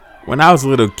When I was a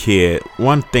little kid,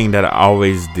 one thing that I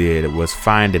always did was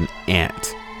find an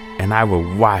ant, and I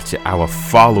would watch it. I would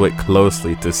follow it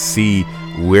closely to see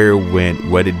where it went,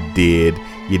 what it did,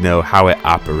 how it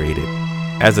operated.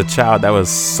 As a child, that was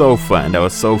so fun.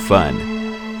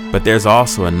 But there's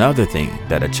also another thing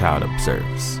that a child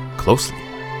observes closely.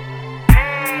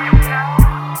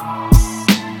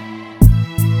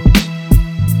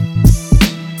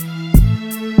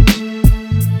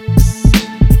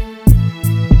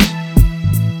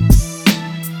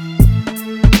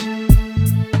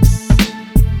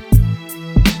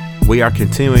 We are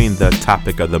continuing the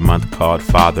topic of the month called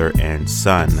Father and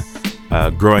Son,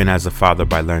 growing as a father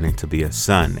by learning to be a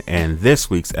son. And this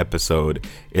week's episode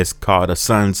is called A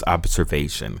Son's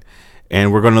Observation.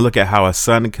 And we're going to look at how a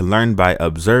son can learn by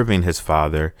observing his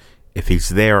father, if he's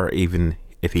there or even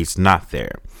if he's not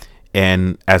there.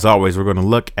 And as always, we're going to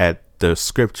look at the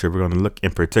scripture. We're going to look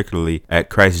in particularly at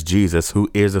Christ Jesus, who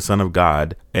is the Son of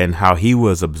God, and how he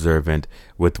was observant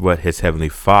with what his heavenly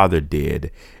Father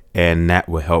did. And that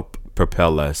will help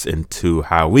propel us into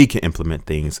how we can implement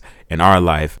things in our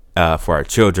life for our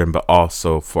children, but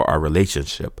also for our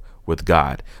relationship with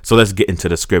God. So let's get into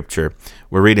the scripture.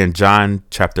 We're reading John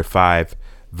chapter 5,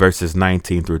 verses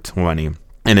 19 through 20.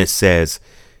 And it says,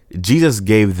 Jesus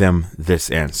gave them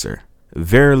this answer.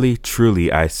 Verily,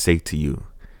 truly, I say to you,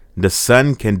 the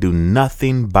Son can do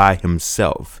nothing by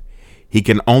himself. He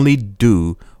can only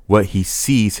do what he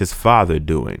sees his Father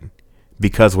doing.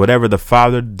 Because whatever the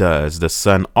Father does, the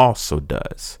Son also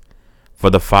does. For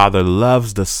the Father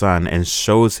loves the Son and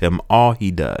shows him all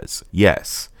he does.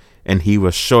 Yes, and he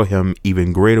will show him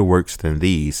even greater works than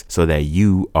these, so that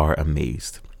you are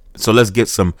amazed. So let's get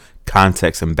some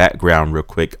context and background real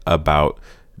quick about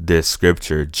this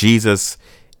scripture. Jesus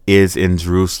is in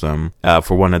Jerusalem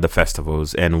for one of the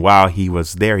festivals. And while he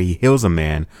was there, he heals a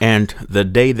man. And the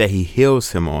day that he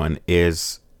heals him on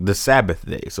is the Sabbath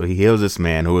day. So he heals this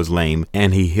man who is lame,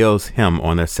 and he heals him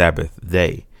on the Sabbath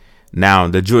day. Now,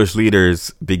 the Jewish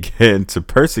leaders began to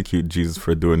persecute Jesus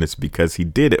for doing this because he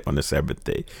did it on the Sabbath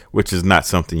day, which is not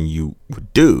something you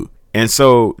would do. And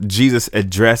so Jesus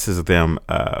addresses them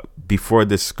before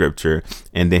this scripture.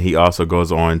 And then he also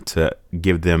goes on to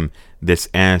give them this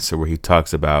answer where he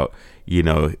talks about,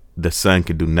 the Son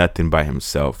can do nothing by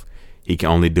himself. He can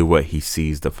only do what he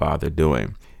sees the Father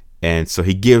doing. And so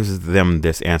he gives them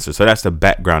this answer. So that's the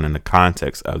background and the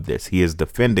context of this. He is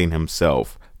defending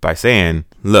himself by saying,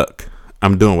 look,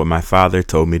 I'm doing what my Father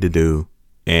told me to do,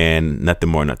 and nothing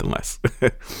more, nothing less.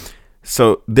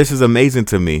 So this is amazing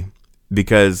to me,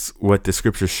 because what the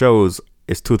scripture shows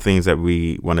is two things that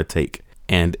we want to take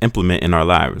and implement in our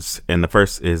lives. And the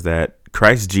first is that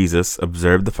Christ Jesus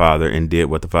observed the Father and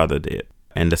did what the Father did.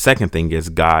 And the second thing is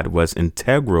God was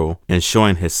integral in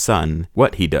showing his Son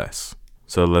what he does.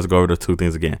 So let's go over the two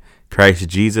things again. Christ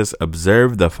Jesus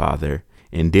observed the Father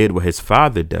and did what his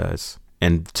Father does.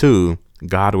 And two,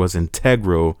 God was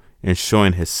integral in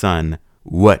showing his Son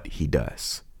what he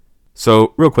does.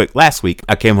 So real quick, last week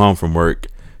I came home from work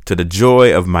to the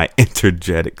joy of my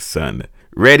energetic son,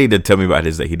 ready to tell me about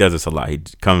his day. He does this a lot. He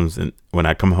comes, and when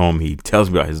I come home, he tells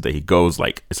me about his day. He goes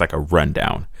it's like a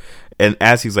rundown. And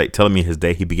as he's telling me his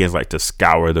day, he begins to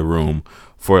scour the room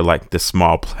for this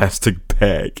small plastic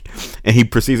bag. And he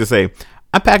proceeds to say,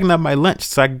 I'm packing up my lunch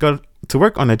so I can go to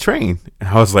work on the train. And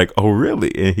I was like, oh,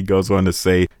 really? And he goes on to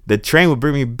say, the train will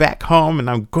bring me back home and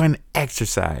I'm going to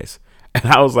exercise. And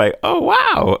I was like, oh,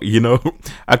 wow.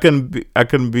 I couldn't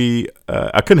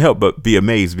help but be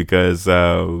amazed, because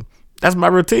that's my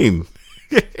routine.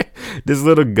 This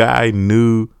little guy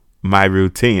knew my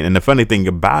routine. And the funny thing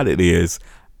about it is,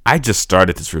 I just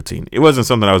started this routine. It wasn't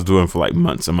something I was doing for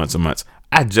months and months and months.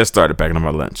 I just started packing up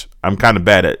my lunch. I'm kind of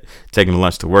bad at taking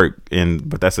lunch to work,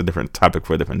 but that's a different topic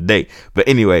for a different day. But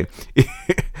anyway,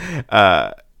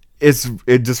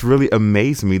 it just really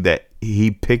amazed me that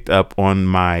he picked up on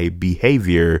my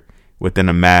behavior within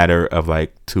a matter of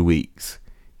 2 weeks.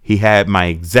 He had my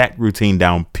exact routine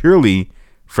down purely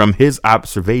from his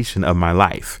observation of my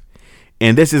life.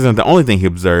 And this isn't the only thing he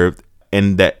observed.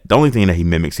 And that the only thing that he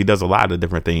mimics, he does a lot of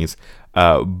different things,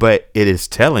 but it is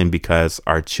telling because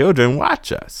our children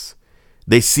watch us.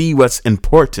 They see what's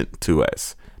important to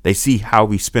us. They see how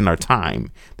we spend our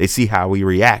time. They see how we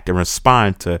react and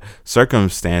respond to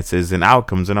circumstances and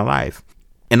outcomes in our life.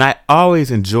 And I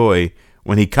always enjoy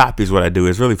when he copies what I do.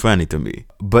 It's really funny to me.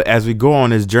 But as we go on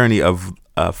this journey of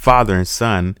father and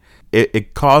son,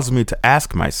 it caused me to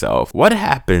ask myself, what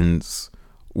happens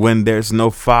when there's no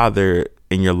father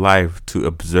in your life to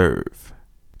observe?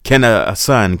 Can a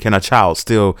child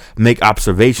still make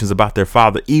observations about their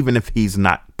father even if he's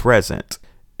not present?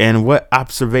 And what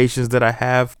observations did I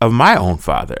have of my own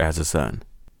father as a son?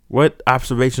 What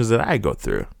observations did I go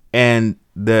through? And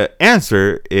the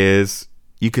answer is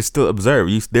you can still observe.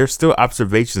 There's still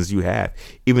observations you have,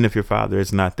 even if your father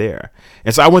is not there.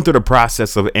 And so I went through the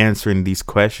process of answering these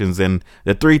questions. And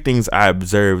the three things I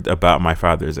observed about my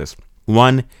father is this.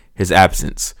 One, his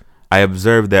absence. I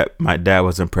observed that my dad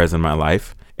wasn't present in my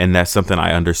life. And that's something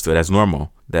I understood as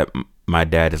normal, that my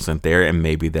dad isn't there. And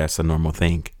maybe that's a normal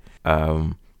thing.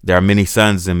 There are many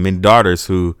sons and many daughters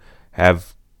who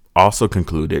have also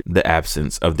concluded the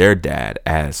absence of their dad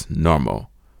as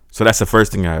normal. So that's the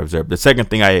first thing I observed. The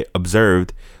second thing I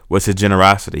observed was his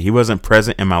generosity. He wasn't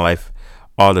present in my life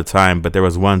all the time, but there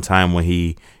was one time when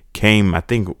he came, I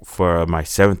think for my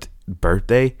 7th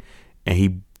birthday, and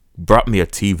he brought me a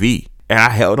TV. And I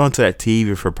held on to that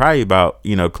TV for probably about,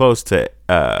 close to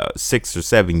 6 or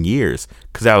 7 years,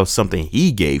 because that was something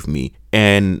he gave me.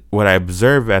 And what I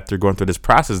observed after going through this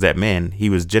process, that man, he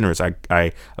was generous.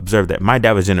 I observed that my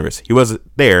dad was generous. He wasn't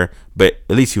there, but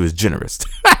at least he was generous.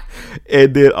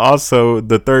 And then also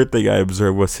the third thing I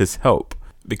observed was his help.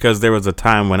 Because there was a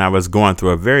time when I was going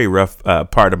through a very rough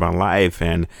part of my life,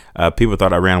 and people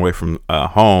thought I ran away from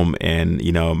home. And,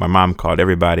 my mom called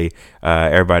everybody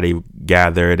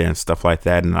gathered and stuff like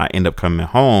that. And I ended up coming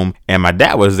home, and my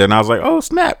dad was there, and I was like, oh,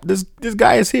 snap, this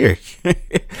guy is here.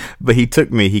 But he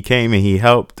came and he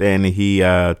helped, and he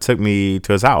took me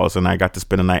to his house, and I got to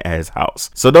spend the night at his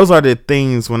house. So those are the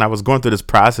things when I was going through this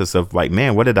process of like,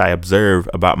 man, what did I observe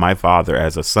about my father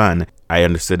as a son? I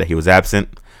understood that he was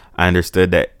absent. I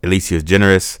understood that at least he was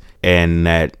generous and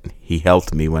that he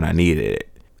helped me when I needed it.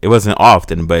 It wasn't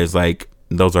often, but it's like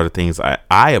those are the things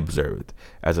I observed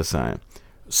as a son.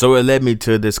 So it led me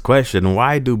to this question.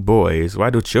 Why do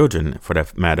children, for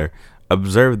that matter,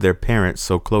 observe their parents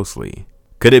so closely?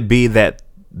 Could it be that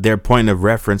their point of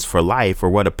reference for life or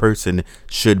what a person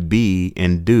should be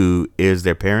and do is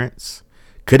their parents?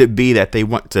 Could it be that they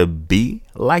want to be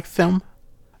like them?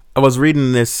 I was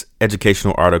reading this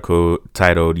educational article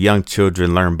titled Young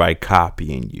Children Learn by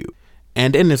Copying You.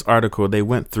 And in this article, they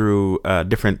went through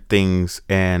different things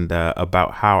and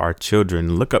about how our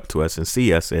children look up to us and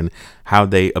see us and how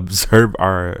they observe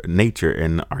our nature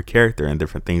and our character and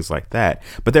different things like that.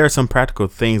 But there are some practical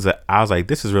things that I was like,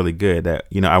 this is really good that,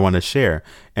 I want to share.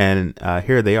 And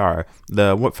here they are.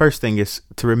 The first thing is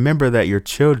to remember that your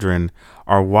children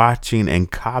are watching and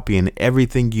copying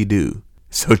everything you do.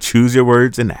 So choose your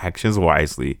words and actions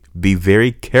wisely. Be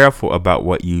very careful about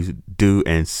what you do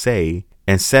and say,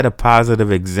 and set a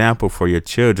positive example for your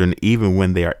children even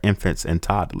when they are infants and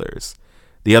toddlers.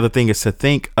 The other thing is to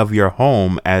think of your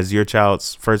home as your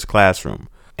child's first classroom.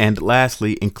 And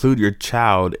lastly, include your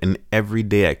child in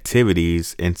everyday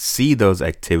activities and see those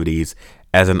activities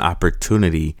as an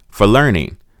opportunity for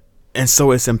learning. And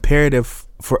so it's imperative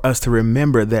for us to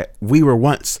remember that we were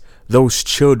once those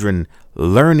children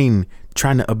learning,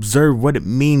 trying to observe what it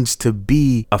means to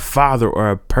be a father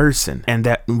or a person, and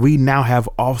that we now have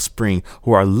offspring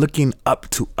who are looking up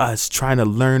to us, trying to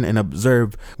learn and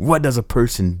observe, what does a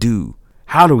person do?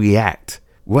 How do we act?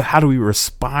 How do we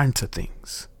respond to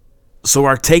things? So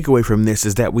our takeaway from this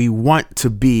is that we want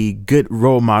to be good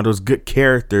role models, good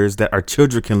characters that our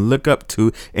children can look up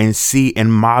to and see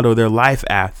and model their life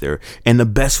after. And the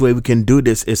best way we can do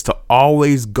this is to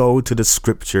always go to the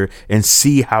scripture and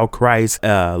see how Christ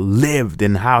lived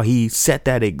and how he set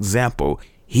that example.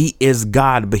 He is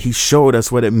God, but he showed us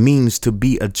what it means to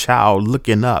be a child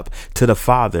looking up to the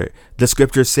Father. The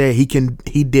scripture said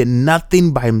he did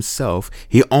nothing by himself.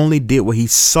 He only did what he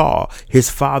saw his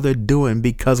Father doing,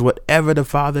 because whatever the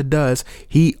Father does,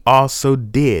 he also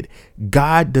did.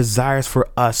 God desires for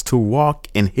us to walk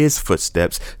in his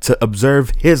footsteps, to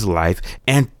observe his life,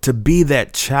 and to be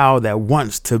that child that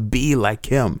wants to be like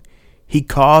him. He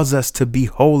calls us to be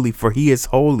holy, for he is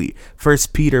holy. 1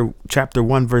 Peter chapter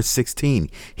 1, verse 16.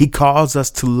 He calls us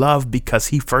to love because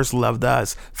he first loved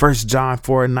us. 1 John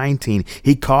 4:19.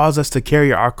 He calls us to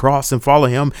carry our cross and follow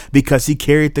him because he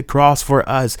carried the cross for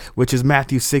us, which is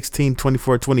Matthew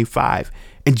 16:24-25.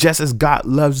 And just as God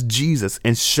loves Jesus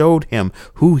and showed him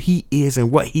who he is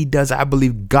and what he does, I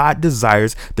believe God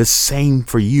desires the same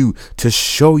for you, to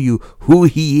show you who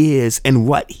he is and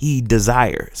what he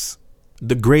desires.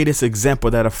 The greatest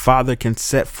example that a father can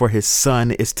set for his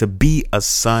son is to be a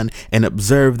son and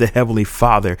observe the Heavenly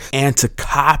Father and to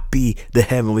copy the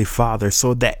Heavenly Father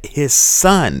so that his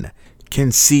son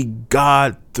can see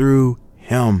God through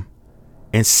him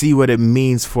and see what it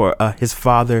means for his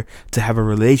father to have a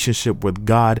relationship with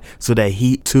God, so that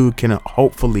he too can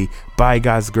hopefully, by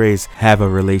God's grace, have a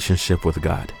relationship with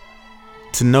God.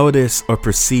 To notice or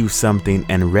perceive something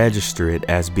and register it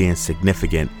as being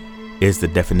significant is the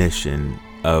definition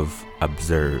of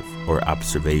observe or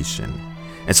observation.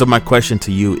 And so my question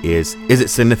to you is it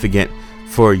significant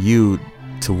for you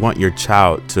to want your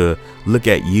child to look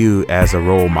at you as a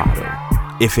role model?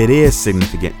 If it is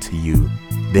significant to you,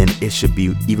 then it should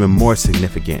be even more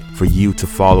significant for you to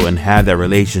follow and have that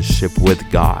relationship with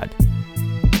God.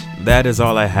 That is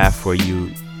all I have for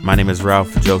you. My name is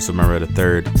Ralph Joseph Monroe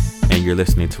III, and you're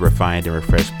listening to Refined and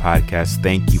Refreshed Podcast.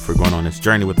 Thank you for going on this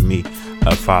journey with me,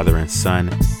 father and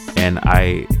son. And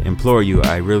I implore you,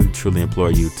 I really truly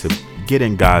implore you to get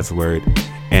in God's word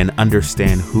and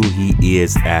understand who he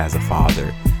is as a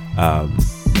father.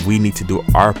 We need to do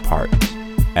our part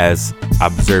as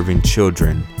observing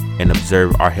children and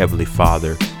observe our Heavenly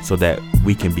Father so that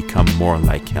we can become more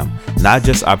like him. Not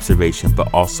just observation,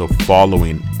 but also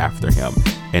following after him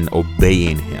and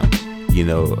obeying him. You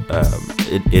know,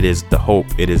 it is the hope,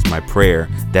 it is my prayer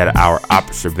that our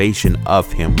observation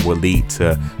of him will lead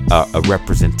to a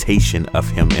representation of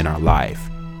him in our life.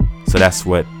 So that's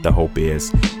what the hope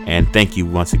is. And thank you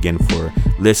once again for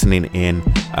listening in.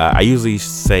 I usually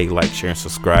say like, share, and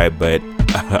subscribe, but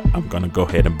I'm going to go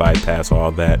ahead and bypass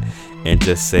all that and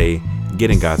just say, get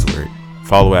in God's word,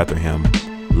 follow after him,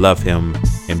 love him,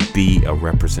 and be a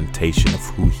representation of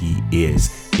who he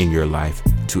is in your life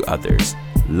to others.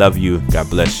 Love you. God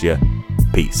bless you.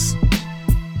 Peace.